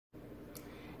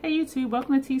Hey YouTube,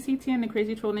 welcome to TCT and the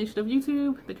Crazy Troll Nation of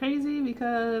YouTube. The crazy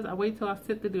because I wait till I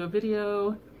sit to do a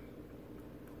video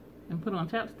and put on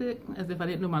chapstick as if I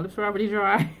didn't know my lips were already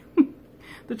dry.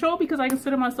 The troll because I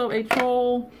consider myself a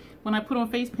troll. When I put on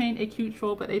face paint, a cute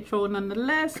troll, but a troll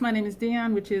nonetheless. My name is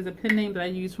Dion, which is a pen name that I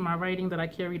use for my writing that I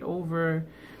carried over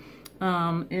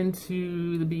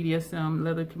into the BDSM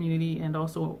leather community and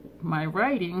also my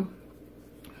writing.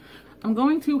 I'm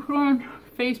going to put on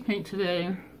face paint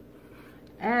today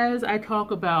as I talk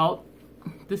about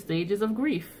the stages of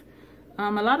grief.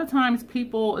 A lot of times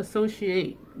people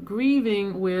associate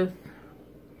grieving with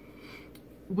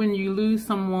when you lose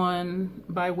someone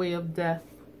by way of death,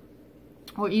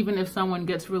 or even if someone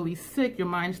gets really sick, your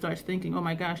mind starts thinking, oh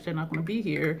my gosh, they're not going to be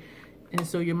here. And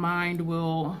so your mind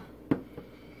will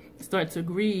start to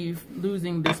grieve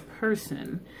losing this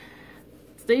person.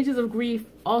 Stages of grief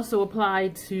also apply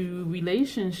to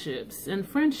relationships and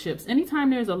friendships. Anytime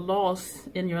there's a loss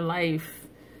in your life,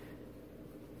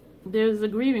 there's a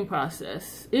grieving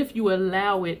process if you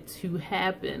allow it to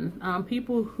happen.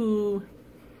 People who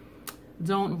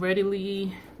don't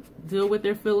readily deal with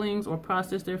their feelings or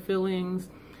process their feelings,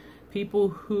 people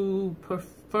who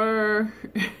prefer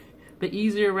the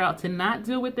easier route to not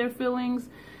deal with their feelings,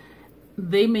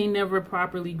 they may never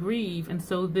properly grieve, and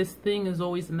so this thing is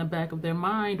always in the back of their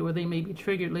mind, or they may be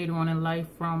triggered later on in life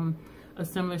from a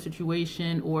similar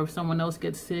situation, or if someone else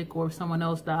gets sick or if someone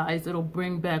else dies, it'll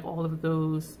bring back all of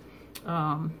those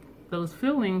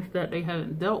feelings that they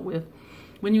haven't dealt with.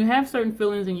 When you have certain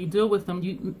feelings and you deal with them,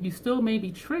 you still may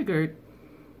be triggered,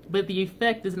 but the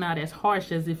effect is not as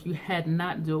harsh as if you had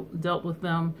not dealt with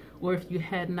them, or if you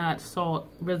had not sought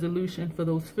resolution for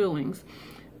those feelings.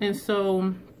 And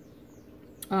so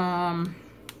I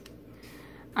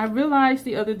realized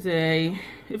the other day,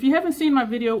 if you haven't seen my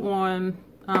video on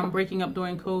breaking up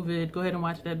during COVID, go ahead and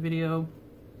watch that video.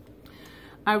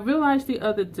 I realized the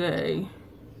other day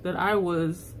that I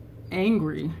was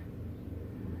angry.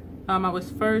 I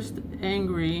was first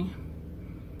angry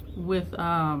with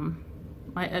my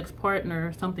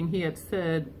ex-partner, something he had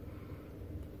said,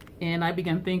 and I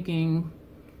began thinking,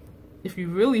 if you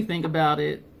really think about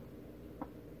it,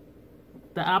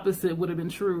 the opposite would have been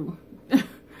true.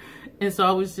 And so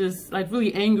I was just like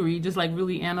really angry, just like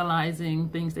really analyzing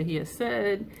things that he had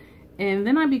said. And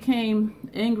then I became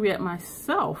angry at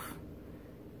myself.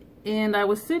 And I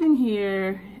was sitting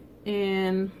here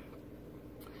and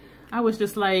I was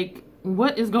just like,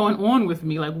 what is going on with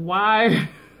me? Like, why?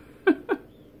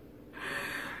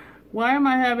 Why am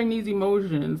I having these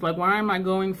emotions? Like, why am I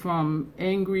going from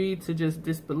angry to just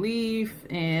disbelief?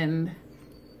 And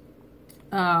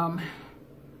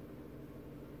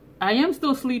I am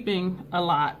still sleeping a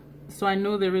lot, so I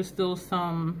know there is still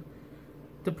some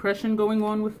depression going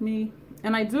on with me.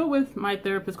 And I deal with, my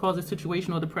therapist calls it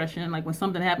situational depression. Like when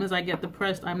something happens, I get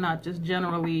depressed. I'm not just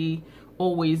generally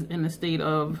always in a state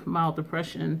of mild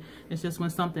depression. It's just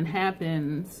when something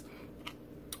happens,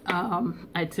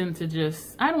 I tend to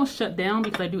just, I don't shut down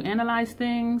because I do analyze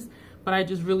things, but I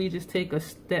just really just take a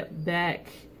step back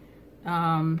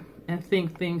and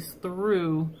think things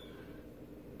through.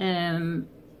 And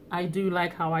I do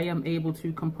like how I am able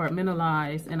to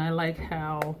compartmentalize, and I like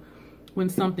how when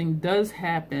something does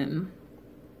happen,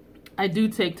 I do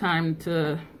take time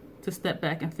to step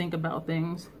back and think about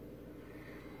things.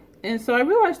 And so I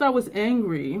realized I was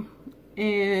angry,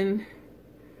 and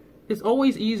it's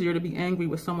always easier to be angry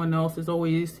with someone else. It's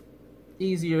always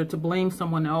easier to blame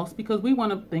someone else because we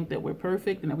want to think that we're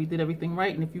perfect and that we did everything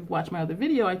right. And if you've watched my other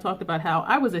video, I talked about how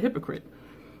I was a hypocrite.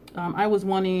 I was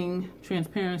wanting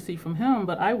transparency from him,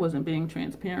 but I wasn't being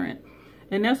transparent.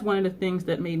 And that's one of the things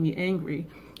that made me angry.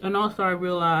 And also I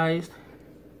realized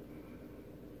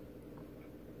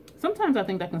sometimes I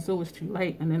think that concealer is too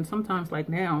light. And then sometimes, like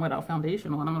now, without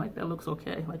foundation on, I'm like, that looks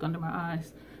okay, like under my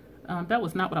eyes. That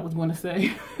was not what I was going to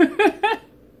say.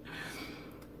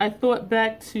 I thought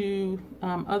back to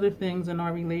other things in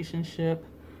our relationship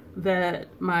that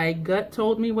my gut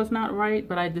told me was not right,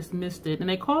 but I dismissed it. And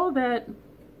they call that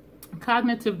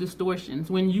cognitive distortions,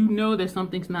 when you know that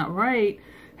something's not right.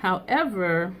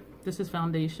 However, this is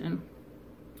foundation.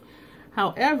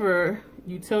 However,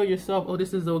 you tell yourself, oh,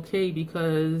 this is okay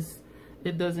because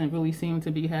it doesn't really seem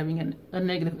to be having a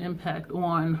negative impact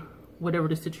on whatever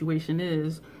the situation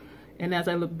is. And as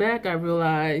I look back, I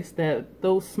realized that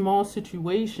those small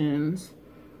situations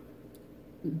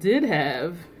did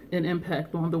have an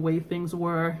impact on the way things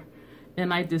were,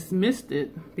 and I dismissed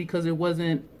it because it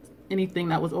wasn't anything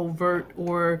that was overt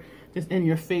or just in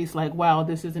your face, like, wow,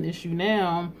 this is an issue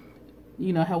now,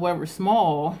 you know, however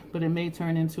small, but it may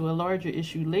turn into a larger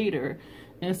issue later.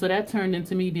 And so that turned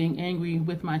into me being angry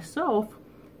with myself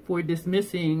for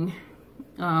dismissing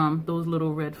those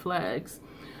little red flags.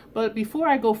 But before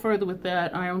I go further with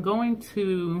that, I am going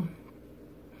to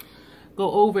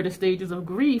go over the stages of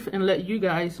grief and let you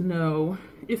guys know,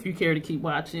 if you care to keep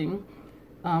watching,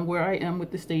 where I am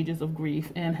with the stages of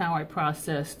grief and how I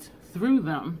processed through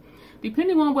them.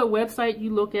 Depending on what website you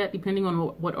look at, depending on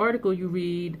what article you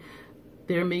read,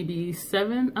 there may be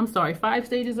 5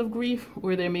 stages of grief,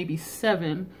 or there may be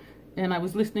 7. And I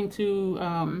was listening to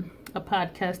a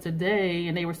podcast today,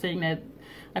 and they were saying that,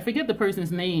 I forget the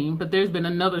person's name, but there's been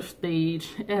another stage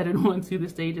added on to the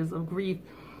stages of grief.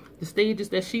 The stages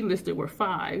that she listed were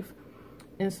 5.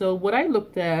 And so what I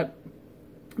looked at,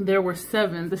 there were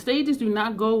 7. The stages do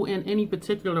not go in any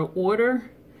particular order.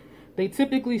 They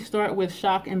typically start with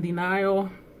shock and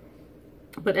denial,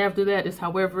 but after that is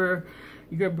however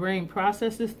your brain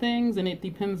processes things, and it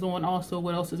depends on also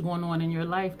what else is going on in your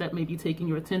life that may be taking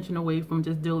your attention away from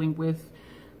just dealing with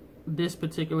this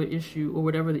particular issue or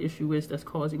whatever the issue is that's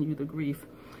causing you the grief.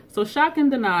 So shock and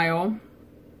denial,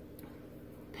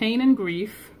 pain and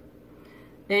grief,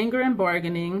 anger and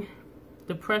bargaining,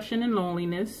 depression and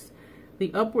loneliness,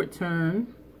 the upward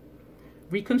turn,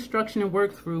 reconstruction and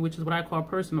work through, which is what I call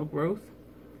personal growth,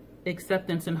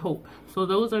 acceptance and hope. So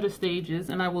those are the stages,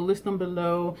 and I will list them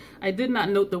below. I did not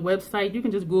note the website. You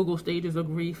can just Google stages of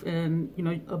grief, and you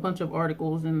know, a bunch of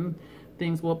articles and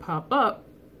things will pop up.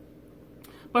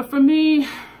 But for me,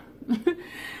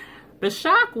 the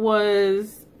shock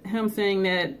was him saying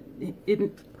that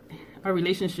our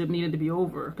relationship needed to be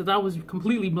over, because I was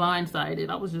completely blindsided.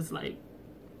 I was just like,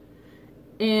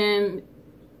 and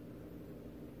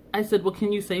I said, well,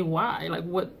 can you say why? Like,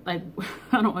 what? Like,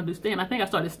 I don't understand. I think I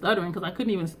started stuttering because I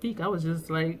couldn't even speak. I was just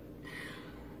like,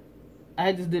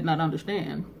 I just did not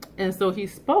understand. And so he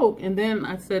spoke, and then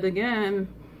I said again,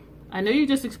 I know you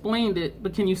just explained it,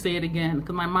 but can you say it again?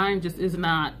 Because my mind just is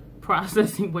not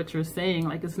processing what you're saying.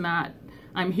 Like, it's not,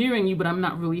 I'm hearing you, but I'm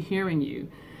not really hearing you.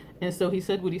 And so he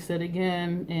said what he said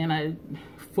again, and I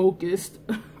focused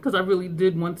because I really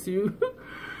did want to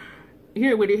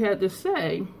hear what he had to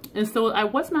say. And so I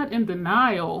was not in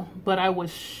denial, but I was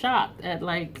shocked at,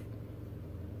 like,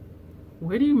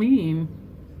 what do you mean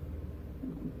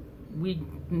we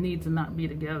need to not be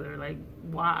together? Like,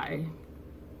 why?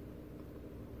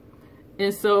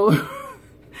 And so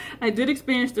I did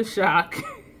experience the shock.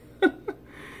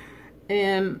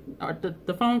 And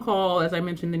the phone call, as I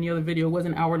mentioned in the other video, was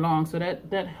an hour long. So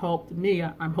that helped me.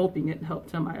 I'm hoping it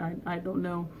helped him. I don't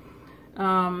know.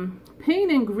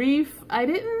 Pain and grief,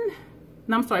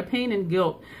 pain and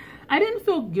guilt. I didn't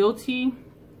feel guilty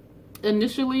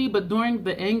initially, but during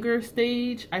the anger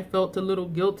stage, I felt a little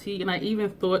guilty. And I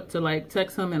even thought to like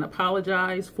text him and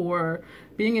apologize for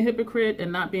being a hypocrite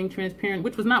and not being transparent,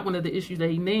 which was not one of the issues that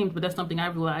he named, but that's something I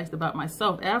realized about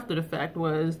myself after the fact,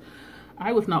 was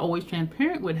I was not always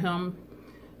transparent with him.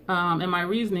 And my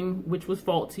reasoning, which was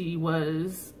faulty,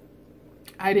 was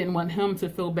I didn't want him to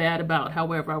feel bad about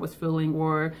however I was feeling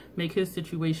or make his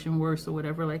situation worse or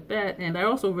whatever like that. And I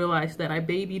also realized that I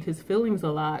babied his feelings a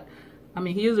lot. I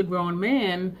mean, he is a grown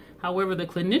man. However, the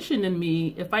clinician in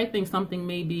me, if I think something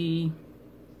may be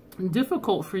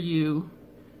difficult for you,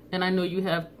 and I know you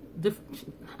have,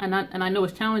 and I know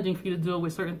it's challenging for you to deal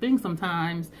with certain things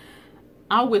sometimes,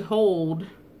 I'll withhold,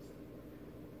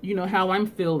 you know, how I'm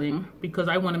feeling because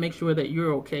I want to make sure that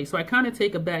you're okay. So I kind of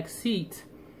take a back seat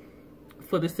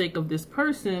for the sake of this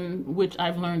person, which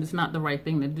I've learned is not the right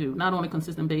thing to do, not on a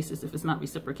consistent basis if it's not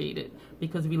reciprocated,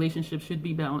 because relationships should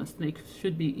be balanced. They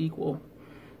should be equal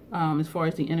as far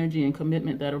as the energy and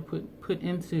commitment that are put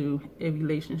into a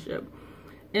relationship.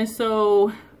 And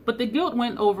so, but the guilt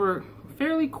went over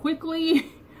fairly quickly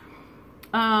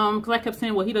because I kept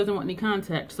saying, well, he doesn't want any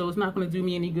contact, so it's not going to do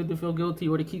me any good to feel guilty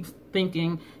or to keep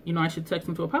thinking, you know, I should text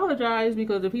him to apologize,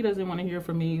 because if he doesn't want to hear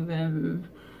from me, then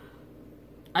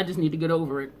I just need to get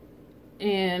over it.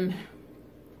 And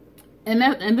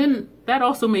then that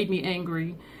also made me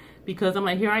angry, because I'm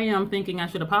like, here I am thinking I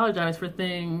should apologize for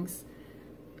things,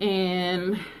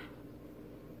 and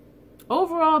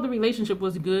overall the relationship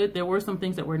was good. There were some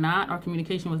things that were not. Our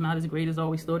communication was not as great as I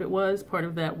always thought it was. Part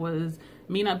of that was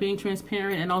me not being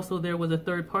transparent, and also there was a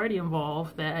third party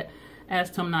involved that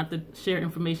asked him not to share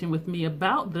information with me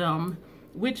about them,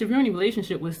 which if you're in a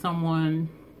relationship with someone,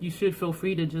 you should feel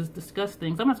free to just discuss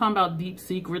things. I'm not talking about deep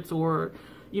secrets or,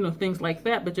 you know, things like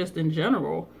that, but just in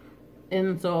general.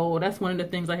 And so that's one of the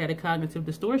things I had a cognitive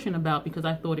distortion about, because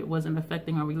I thought it wasn't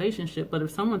affecting our relationship. But if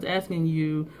someone's asking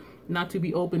you not to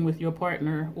be open with your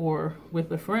partner or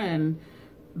with a friend,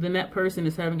 then that person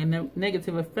is having a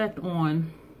negative effect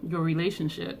on your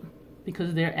relationship,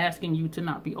 because they're asking you to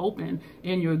not be open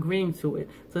and you're agreeing to it.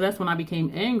 So that's when I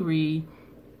became angry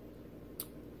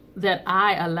that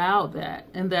I allowed that,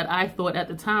 and that I thought at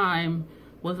the time,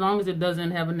 well, as long as it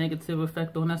doesn't have a negative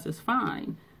effect on us, it's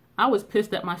fine. I was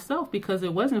pissed at myself because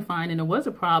it wasn't fine, and it was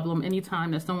a problem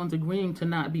anytime that someone's agreeing to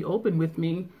not be open with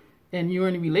me and you're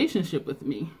in a relationship with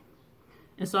me.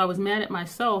 And so I was mad at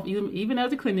myself, even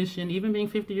as a clinician, even being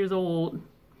 50 years old.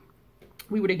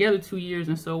 We were together 2 years,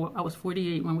 and so I was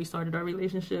 48 when we started our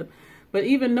relationship. But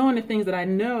even knowing the things that I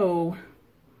know,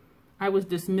 I was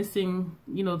dismissing,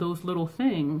 you know, those little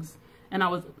things. And I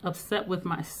was upset with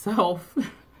myself.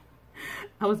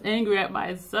 I was angry at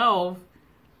myself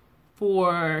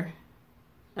for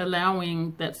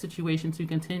allowing that situation to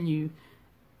continue,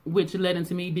 which led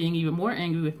into me being even more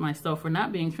angry with myself for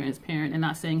not being transparent and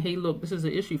not saying, hey, look, this is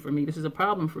an issue for me. This is a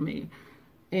problem for me.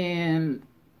 And,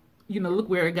 you know, look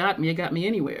where it got me. It got me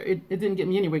anywhere. It didn't get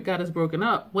me anywhere. It got us broken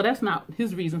up. Well, that's not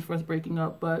his reasons for us breaking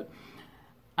up, but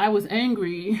I was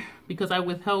angry because I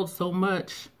withheld so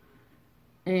much,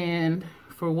 and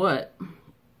for what?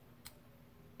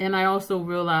 And I also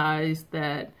realized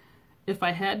that if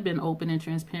I had been open and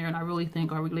transparent, I really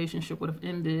think our relationship would have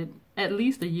ended at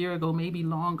least a year ago, maybe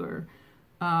longer.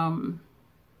 Yeah,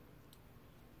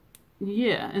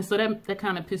 and so that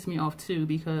kind of pissed me off too,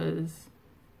 because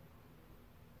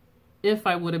if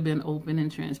I would have been open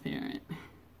and transparent,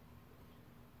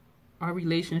 our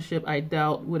relationship, I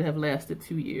doubt, would have lasted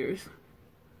 2 years.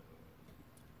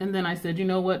 And then I said, you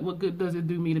know what good does it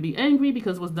do me to be angry?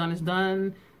 Because what's done is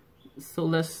done. So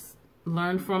let's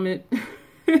learn from it.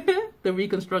 The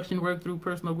reconstruction work through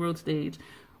personal growth stage.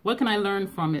 What can I learn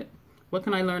from it? What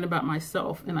can I learn about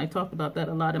myself? And I talked about that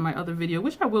a lot in my other video,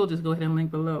 which I will just go ahead and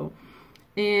link below.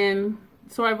 And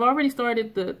so I've already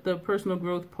started the personal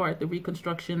growth part, the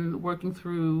reconstruction, working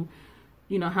through,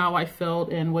 you know, how I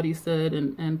felt and what he said,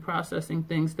 and processing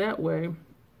things that way.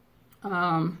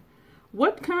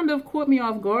 What kind of caught me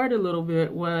off guard a little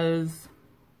bit was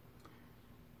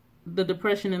the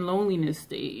depression and loneliness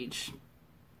stage.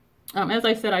 As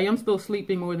I said, I am still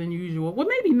sleeping more than usual. Well,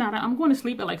 maybe not. I'm going to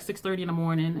sleep at like 6:30 in the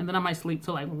morning, and then I might sleep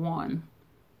till like 1.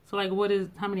 So like,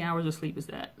 how many hours of sleep is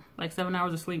that? Like 7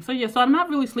 hours of sleep. So yeah, so I'm not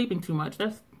really sleeping too much.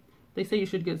 They say you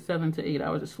should get 7 to 8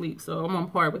 hours of sleep. So I'm on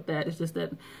par with that. It's just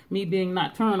that me being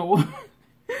nocturnal,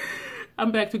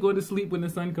 I'm back to going to sleep when the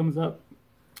sun comes up.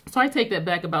 So I take that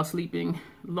back about sleeping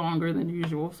longer than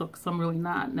usual. So 'cause I'm really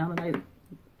not, now that I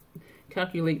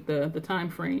calculate the time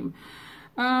frame.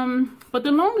 But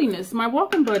the loneliness, my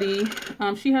walking buddy,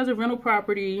 she has a rental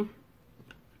property,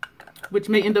 which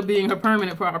may end up being her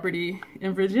permanent property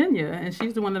in Virginia. And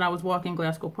she's the one that I was walking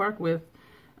Glasgow Park with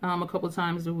a couple of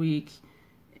times a week.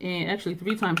 And actually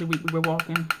 3 times a week we were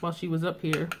walking while she was up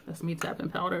here. That's me tapping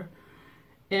powder.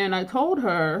 And I told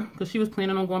her, because she was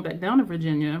planning on going back down to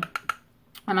Virginia,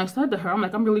 and I said to her, I'm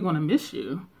like, I'm really going to miss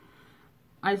you.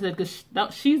 I said, because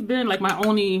she's been like my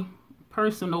only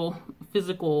personal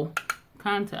physical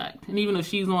contact. And even though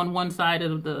she's on one side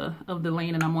of the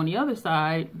lane and I'm on the other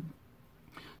side,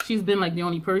 she's been like the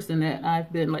only person that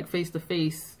I've been like face to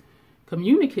face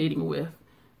communicating with.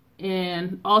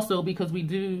 And also because we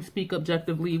do speak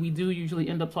objectively, we do usually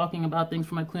end up talking about things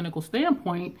from a clinical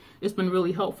standpoint. It's been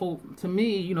really helpful to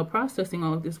me, you know, processing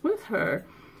all of this with her.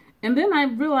 And then I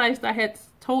realized I had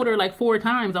told her like 4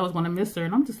 times I was going to miss her.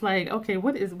 And I'm just like, okay,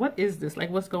 what is this?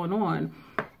 Like, what's going on?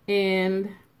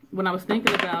 And when I was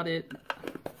thinking about it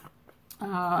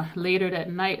later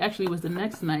that night, actually it was the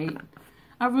next night,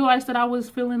 I realized that I was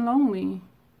feeling lonely.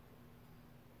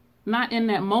 Not in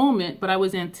that moment, but I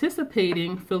was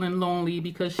anticipating feeling lonely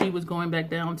because she was going back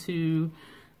down to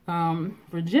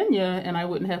Virginia and I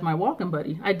wouldn't have my walking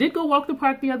buddy. I did go walk the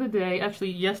park the other day,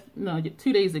 actually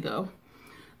 2 days ago,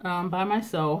 by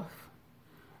myself.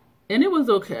 And it was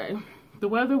okay. The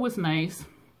weather was nice.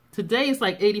 Today it's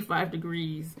like 85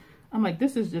 degrees. I'm like,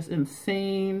 this is just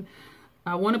insane.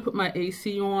 I want to put my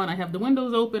AC on. I have the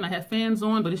windows open. I have fans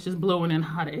on, but it's just blowing in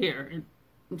hot air.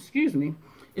 Excuse me.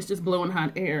 It's just blowing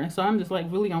hot air. And so I'm just like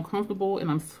really uncomfortable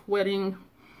and I'm sweating.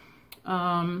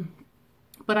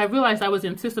 But I realized I was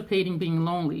anticipating being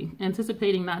lonely,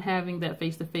 anticipating not having that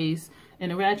face-to-face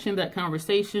interaction, that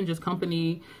conversation, just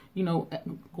company, you know,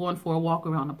 going for a walk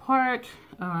around the park.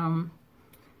 And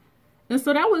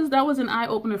so that was an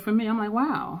eye-opener for me. I'm like,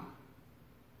 wow.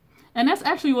 And that's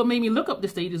actually what made me look up the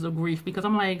stages of grief, because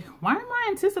I'm like, why am I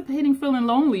anticipating feeling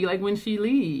lonely like when she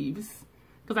leaves?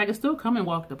 Because I could still come and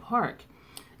walk the park.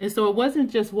 And so it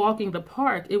wasn't just walking the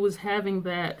park, it was having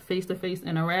that face-to-face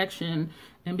interaction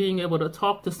and being able to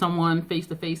talk to someone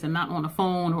face-to-face and not on a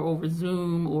phone or over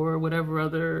Zoom or whatever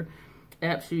other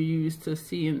apps you use to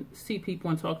see people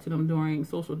and talk to them during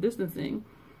social distancing.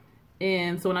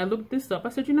 And so when I looked this up, I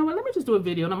said, you know what, let me just do a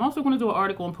video. And I'm also going to do an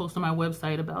article and post on my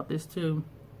website about this too.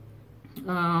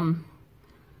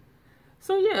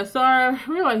 So yeah, so I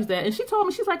realized that, and she told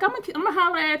me, she's like, I'm gonna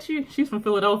holler at you. She's from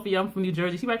Philadelphia, I'm from New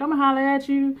Jersey. She's like, I'm gonna holler at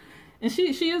you, and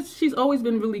she's always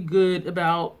been really good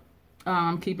about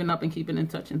keeping up and keeping in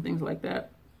touch and things like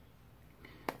that.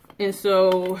 And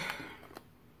so,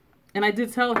 and I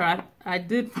did tell her, I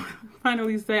did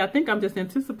finally say, I think I'm just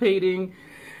anticipating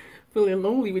feeling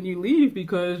lonely when you leave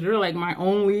because you're like my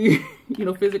only, you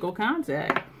know, physical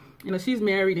contact. You know, she's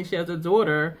married and she has a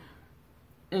daughter,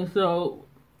 and so,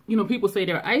 you know, people say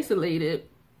they're isolated.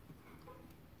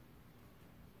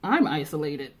 I'm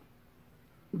isolated.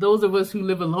 Those of us who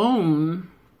live alone,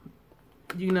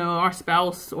 you know, our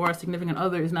spouse or our significant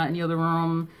other is not in the other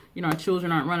room. You know, our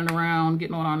children aren't running around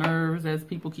getting on our nerves, as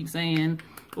people keep saying,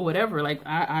 or whatever. Like,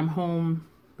 I'm home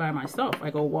by myself. I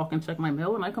go walk and check my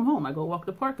mail and I come home. I go walk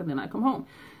to the park and then I come home.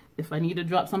 If I need to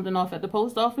drop something off at the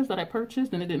post office that I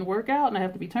purchased and it didn't work out and I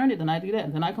have to return it, then I do that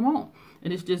and then I come home.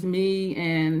 And it's just me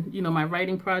and, you know, my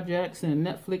writing projects and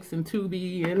Netflix and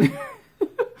Tubi and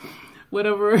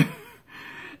whatever.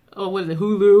 Oh, what is it?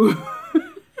 Hulu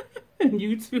and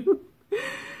YouTube.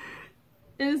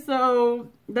 And so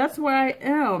that's where I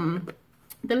am.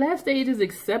 The last stage is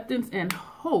acceptance and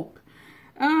hope.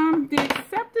 The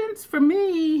acceptance for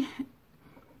me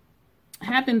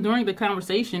happened during the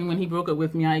conversation when he broke up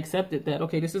with me. I accepted that,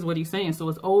 okay, this is what he's saying, so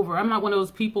it's over. I'm not one of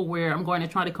those people where I'm going to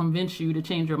try to convince you to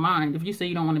change your mind. If you say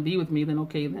you don't want to be with me, then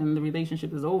okay, then the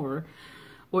relationship is over.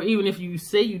 Or even if you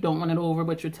say you don't want it over,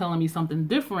 but you're telling me something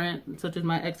different, such as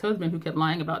my ex-husband who kept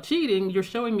lying about cheating, you're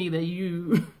showing me that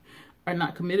you are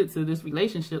not committed to this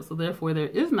relationship. So therefore there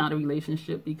is not a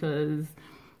relationship because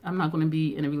I'm not going to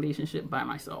be in a relationship by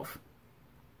myself.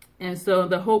 And so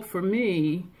the hope for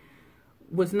me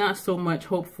was not so much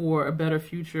hope for a better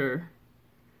future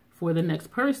for the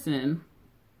next person,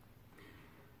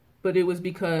 but it was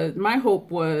because my hope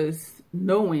was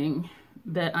knowing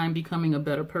that I'm becoming a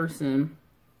better person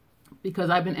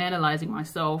because I've been analyzing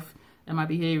myself and my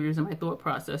behaviors and my thought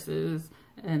processes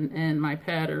and my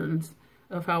patterns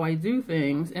of how I do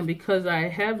things. And because I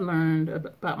have learned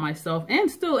about myself and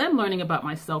still am learning about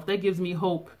myself, that gives me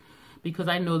hope because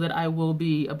I know that I will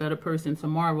be a better person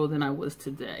tomorrow than I was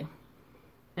today.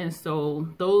 And so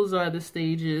those are the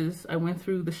stages. I went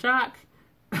through the shock,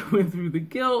 I went through the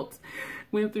guilt,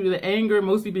 went through the anger,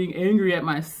 mostly being angry at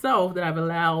myself that I've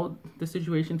allowed the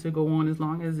situation to go on as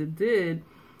long as it did.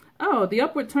 Oh, the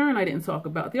upward turn I didn't talk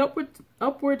about. The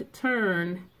upward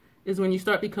turn is when you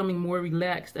start becoming more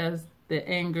relaxed as the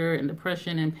anger and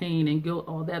depression and pain and guilt,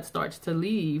 all that starts to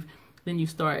leave. Then you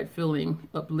start feeling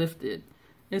uplifted.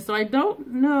 And so I don't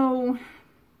know.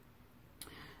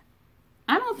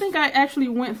 I don't think I actually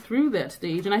went through that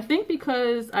stage. And I think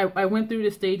because I went through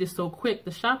the stages so quick,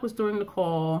 the shock was during the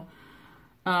call,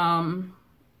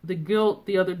 the guilt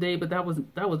the other day, but that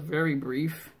was very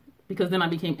brief because then I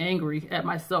became angry at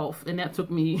myself. And that took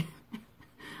me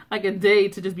like a day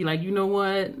to just be like, you know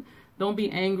what? Don't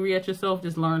be angry at yourself,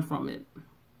 just learn from it.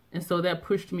 And so that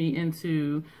pushed me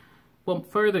into, well,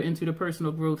 further into the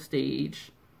personal growth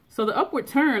stage. So the upward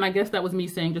turn, I guess that was me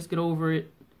saying, just get over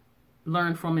it,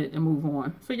 learn from it, and move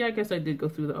on. So yeah, I guess I did go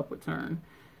through the upward turn.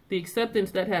 The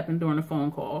acceptance, that happened during the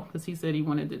phone call because he said he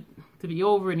wanted it to be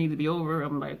over, it needed to be over.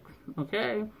 I'm like,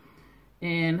 okay.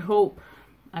 And hope,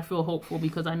 I feel hopeful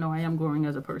because I know I am growing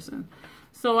as a person.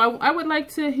 So I would like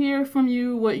to hear from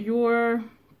you what your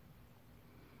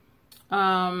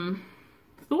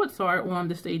thoughts are on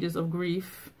the stages of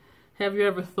grief. Have you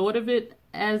ever thought of it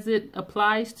as it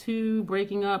applies to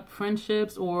breaking up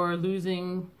friendships or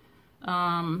losing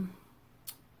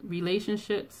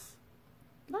relationships?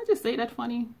 Did I just say that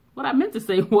funny? What I meant to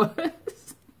say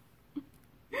was,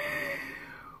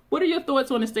 what are your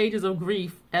thoughts on the stages of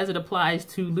grief as it applies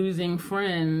to losing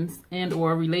friends and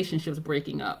or relationships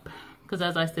breaking up? Because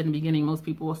as I said in the beginning, most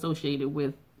people associate it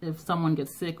with if someone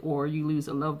gets sick or you lose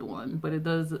a loved one, but it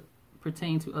does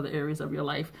pertain to other areas of your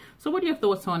life. So what are your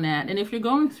thoughts on that? And if you're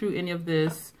going through any of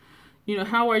this, you know,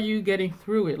 how are you getting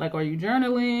through it? Like, are you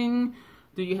journaling?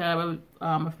 Do you have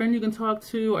a friend you can talk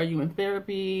to? Are you in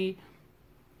therapy?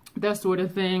 That sort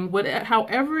of thing.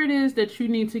 However it is that you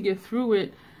need to get through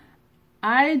it,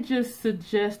 I just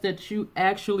suggest that you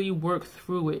actually work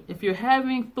through it. If you're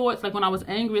having thoughts, like when I was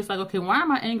angry, it's like, okay, why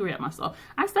am I angry at myself?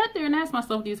 I sat there and asked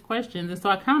myself these questions. And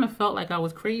so I kind of felt like I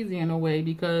was crazy in a way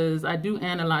because I do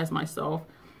analyze myself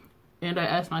and I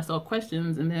ask myself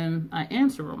questions and then I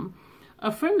answer them.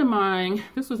 A friend of mine,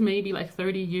 this was maybe like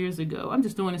 30 years ago. I'm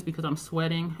just doing this because I'm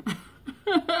sweating.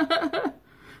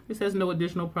 This has no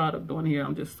additional product on here.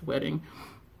 I'm just sweating.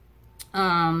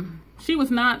 She was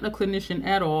not a clinician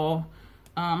at all.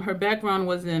 Her background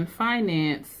was in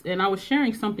finance, and I was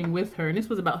sharing something with her, and this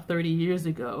was about 30 years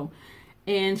ago.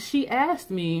 And she asked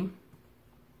me,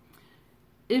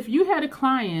 if you had a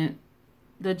client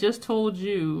that just told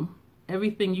you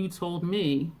everything you told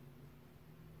me,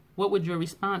 what would your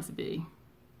response be?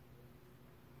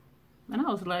 And I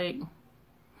was like,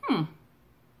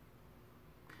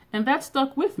 And that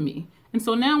stuck with me. And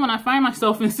so now when I find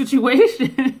myself in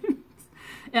situations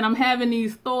and I'm having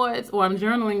these thoughts or I'm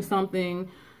journaling something,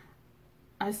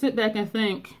 I sit back and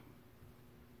think,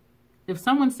 if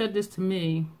someone said this to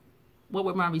me, what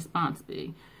would my response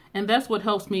be? And that's what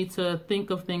helps me to think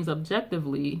of things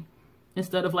objectively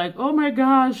instead of like, oh my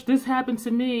gosh, this happened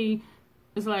to me.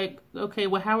 It's like, okay,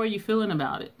 well, how are you feeling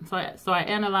about it? So I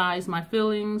analyze my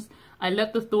feelings. I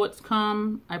let the thoughts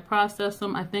come. I process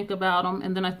them. I think about them.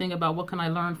 And then I think about what can I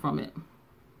learn from it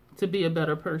to be a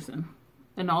better person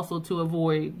and also to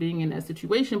avoid being in that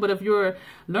situation. But if you're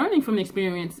learning from the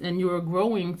experience and you're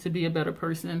growing to be a better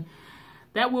person,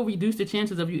 that will reduce the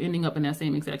chances of you ending up in that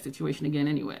same exact situation again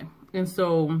anyway. And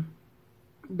so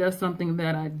that's something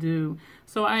that I do.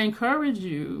 So I encourage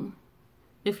you,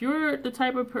 if you're the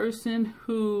type of person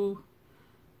who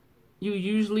you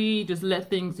usually just let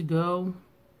things go,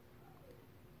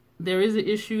 there is an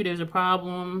issue, there's a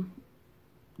problem,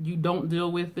 you don't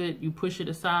deal with it, you push it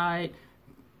aside,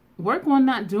 work on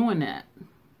not doing that,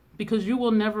 because you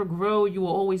will never grow. You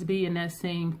will always be in that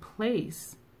same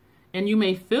place. And you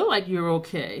may feel like you're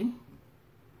okay,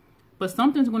 but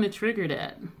something's going to trigger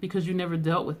that because you never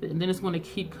dealt with it. And then it's going to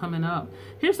keep coming up.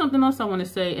 Here's something else I want to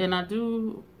say, and I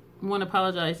do want to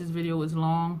apologize. This video was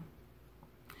long.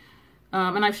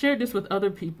 And I've shared this with other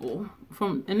people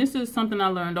and this is something I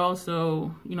learned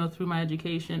also, you know, through my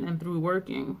education and through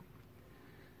working.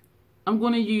 I'm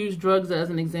going to use drugs as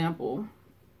an example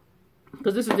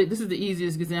because this is the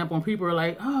easiest example, and people are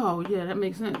like, oh yeah, that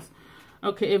makes sense.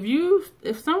 Okay,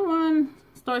 if someone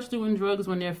starts doing drugs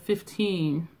when they're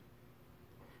 15,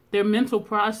 their mental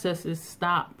processes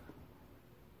stop.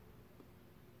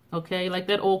 Okay, like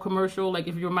that old commercial, like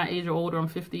if you're my age or older, I'm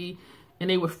 50, and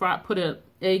they would put an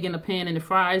egg in a pan and it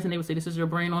fries, and they would say, this is your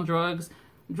brain on drugs.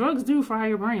 Drugs do fry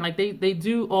your brain. Like they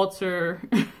do alter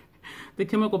the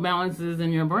chemical balances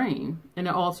in your brain, and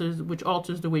which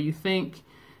alters the way you think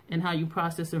and how you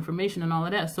process information and all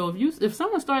of that. So if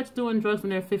someone starts doing drugs when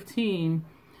they're 15,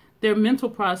 their mental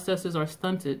processes are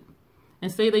stunted.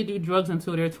 And say they do drugs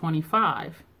until they're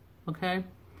 25, okay?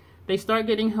 They start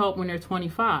getting help when they're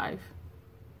 25.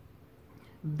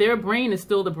 Their brain is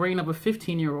still the brain of a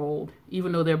 15-year-old,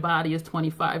 even though their body is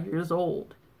 25 years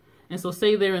old. And so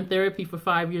say they're in therapy for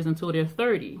 5 years until they're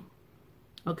 30.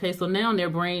 Okay, so now their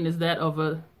brain is that of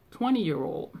a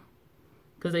 20-year-old.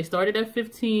 Because they started at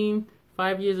 15,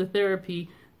 5 years of therapy,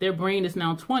 their brain is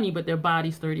now 20, but their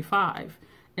body's 35.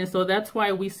 And so that's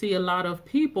why we see a lot of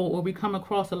people, or we come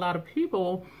across a lot of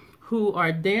people who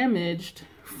are damaged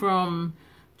from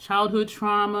childhood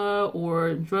trauma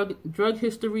or drug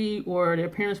history, or their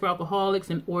parents were alcoholics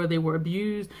or they were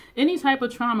abused. Any type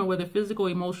of trauma, whether physical,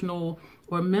 emotional,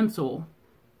 or mental,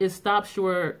 it stops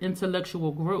your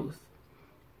intellectual growth.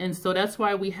 And so that's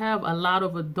why we have a lot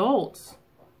of adults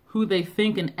who they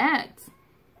think and act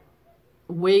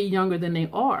way younger than they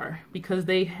are, because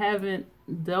they haven't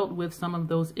dealt with some of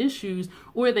those issues,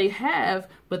 or they have,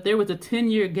 but there was a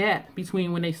 10-year gap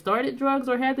between when they started drugs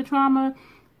or had the trauma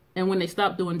and when they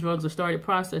stopped doing drugs or started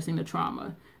processing the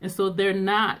trauma. And so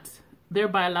their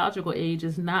biological age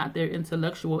is not their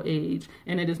intellectual age,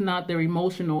 and it is not their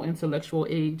emotional intellectual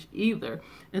age either.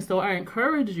 And so I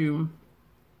encourage you,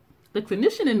 the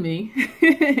clinician in me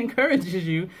encourages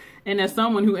you, and as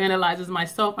someone who analyzes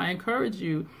myself, I encourage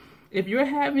you, if you're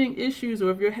having issues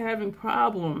or if you're having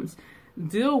problems,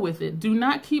 deal with it. Do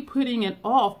not keep putting it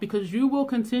off, because you will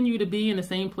continue to be in the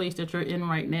same place that you're in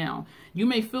right now. You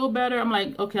may feel better. I'm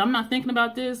like, okay, I'm not thinking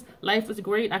about this. Life is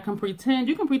great. I can pretend.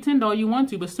 You can pretend all you want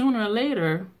to, but sooner or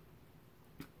later,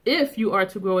 if you are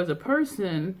to grow as a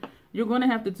person, you're going to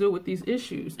have to deal with these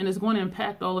issues, and it's going to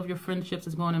impact all of your friendships.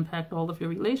 It's going to impact all of your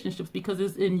relationships, because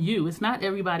it's in you. It's not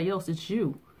everybody else. It's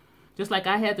you. Just like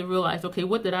I had to realize, okay,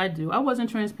 what did I do? I wasn't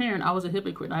transparent. I was a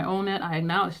hypocrite. I own that. I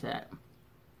acknowledge that.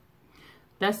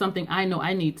 That's something I know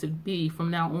I need to be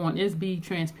from now on, is be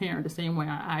transparent the same way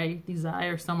I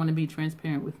desire someone to be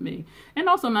transparent with me. And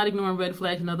also not ignoring red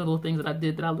flags and other little things that I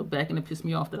did that I look back and it pissed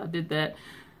me off that I did that.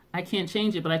 I can't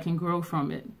change it, but I can grow from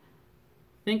it.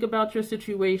 Think about your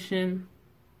situation.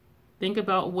 Think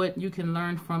about what you can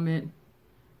learn from it.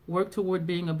 Work toward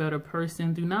being a better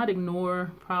person. Do not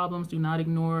ignore problems. Do not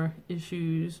ignore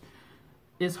issues.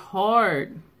 It's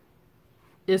hard.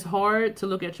 It's hard to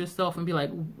look at yourself and be like,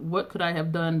 what could I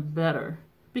have done better?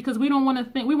 because we don't want to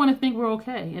think, we want to think we're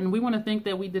okay, and we want to think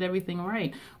that we did everything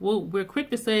right. Well, we're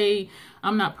quick to say,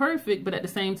 I'm not perfect, but at the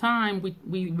same time,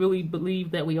 we really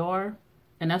believe that we are.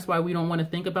 And that's why we don't want to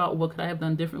think about what could I have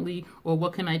done differently, or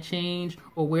what can I change,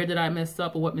 or where did I mess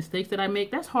up, or what mistakes did I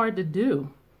make. That's hard to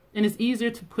do. And it's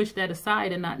easier to push that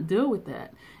aside and not deal with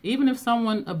that. Even if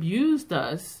someone abused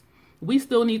us, we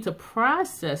still need to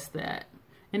process that.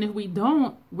 And if we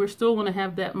don't, we're still going to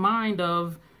have that mind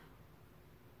of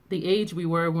the age we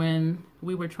were when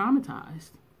we were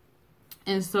traumatized.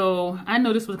 And so I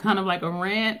know this was kind of like a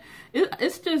rant.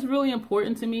 It's just really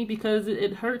important to me, because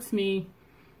it hurts me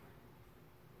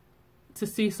to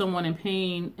see someone in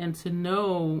pain and to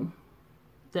know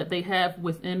that they have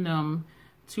within them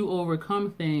to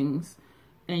overcome things,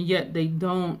 and yet they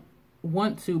don't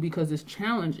want to because it's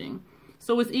challenging.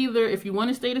 So it's either, if you want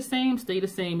to stay the same, stay the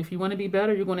same. If you want to be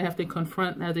better, you're going to have to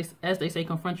confront, as they say,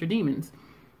 confront your demons.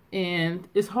 And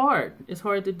it's hard. It's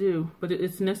hard to do, but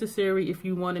it's necessary if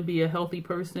you want to be a healthy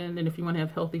person, and if you want to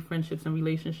have healthy friendships and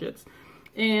relationships.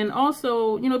 And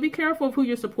also, you know, be careful of who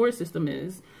your support system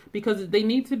is, because they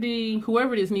need to be,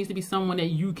 whoever it is needs to be someone that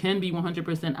you can be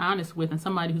 100% honest with, and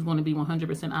somebody who's going to be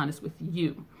 100% honest with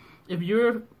you. If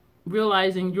you're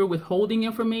realizing you're withholding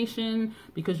information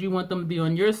because you want them to be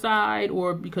on your side,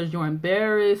 or because you're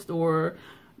embarrassed, or,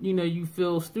 you know, you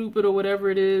feel stupid or whatever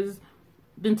it is,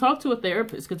 then talk to a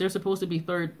therapist, because they're supposed to be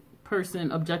third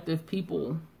person objective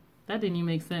people. That didn't even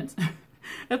make sense.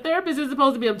 A therapist is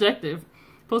supposed to be objective.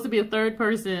 Supposed to be a third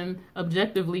person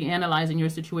objectively analyzing your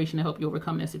situation to help you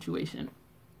overcome that situation.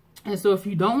 And so if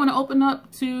you don't want to open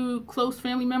up to close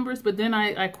family members, but then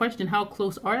I question, how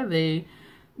close are they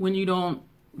when you don't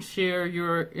share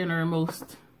your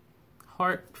innermost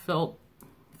heartfelt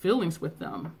feelings with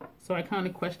them? So I kind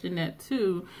of question that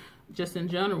too, just in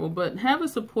general. But have a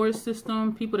support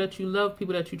system, people that you love,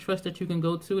 people that you trust, that you can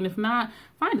go to. And if not,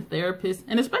 find a therapist.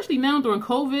 And especially now during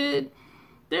COVID,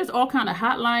 there's all kind of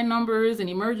hotline numbers and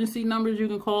emergency numbers you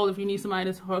can call if you need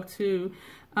somebody to talk to.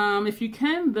 If you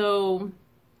can, though,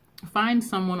 find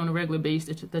someone on a regular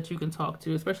basis that you can talk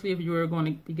to, especially if you're going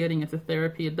to be getting into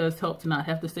therapy. It does help to not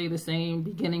have to say the same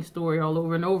beginning story all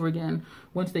over and over again.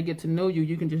 Once they get to know you,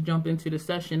 you can just jump into the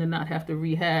session and not have to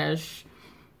rehash,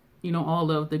 you know,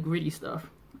 all of the gritty stuff.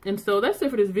 And so that's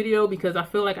it for this video, because I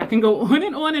feel like I can go on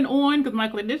and on and on, because my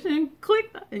clinician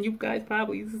clicked, and you guys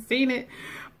probably seen it.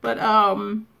 But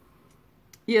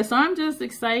yeah, so I'm just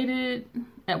excited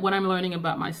at what I'm learning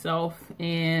about myself,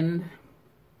 and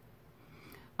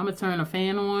I'm gonna turn a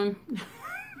fan on.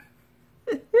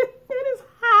 It is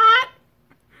hot.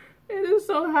 It is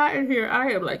so hot in here.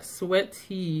 I am like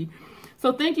sweaty.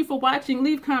 So thank you for watching.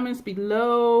 Leave comments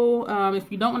below.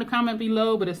 If you don't want to comment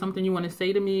below, but it's something you want to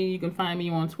say to me, you can find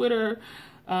me on Twitter,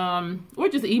 or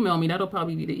just email me. That'll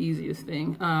probably be the easiest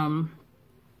thing.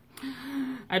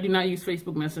 I do not use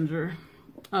Facebook Messenger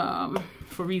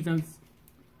for reasons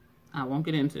I won't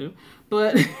get into.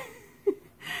 But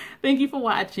thank you for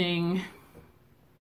watching.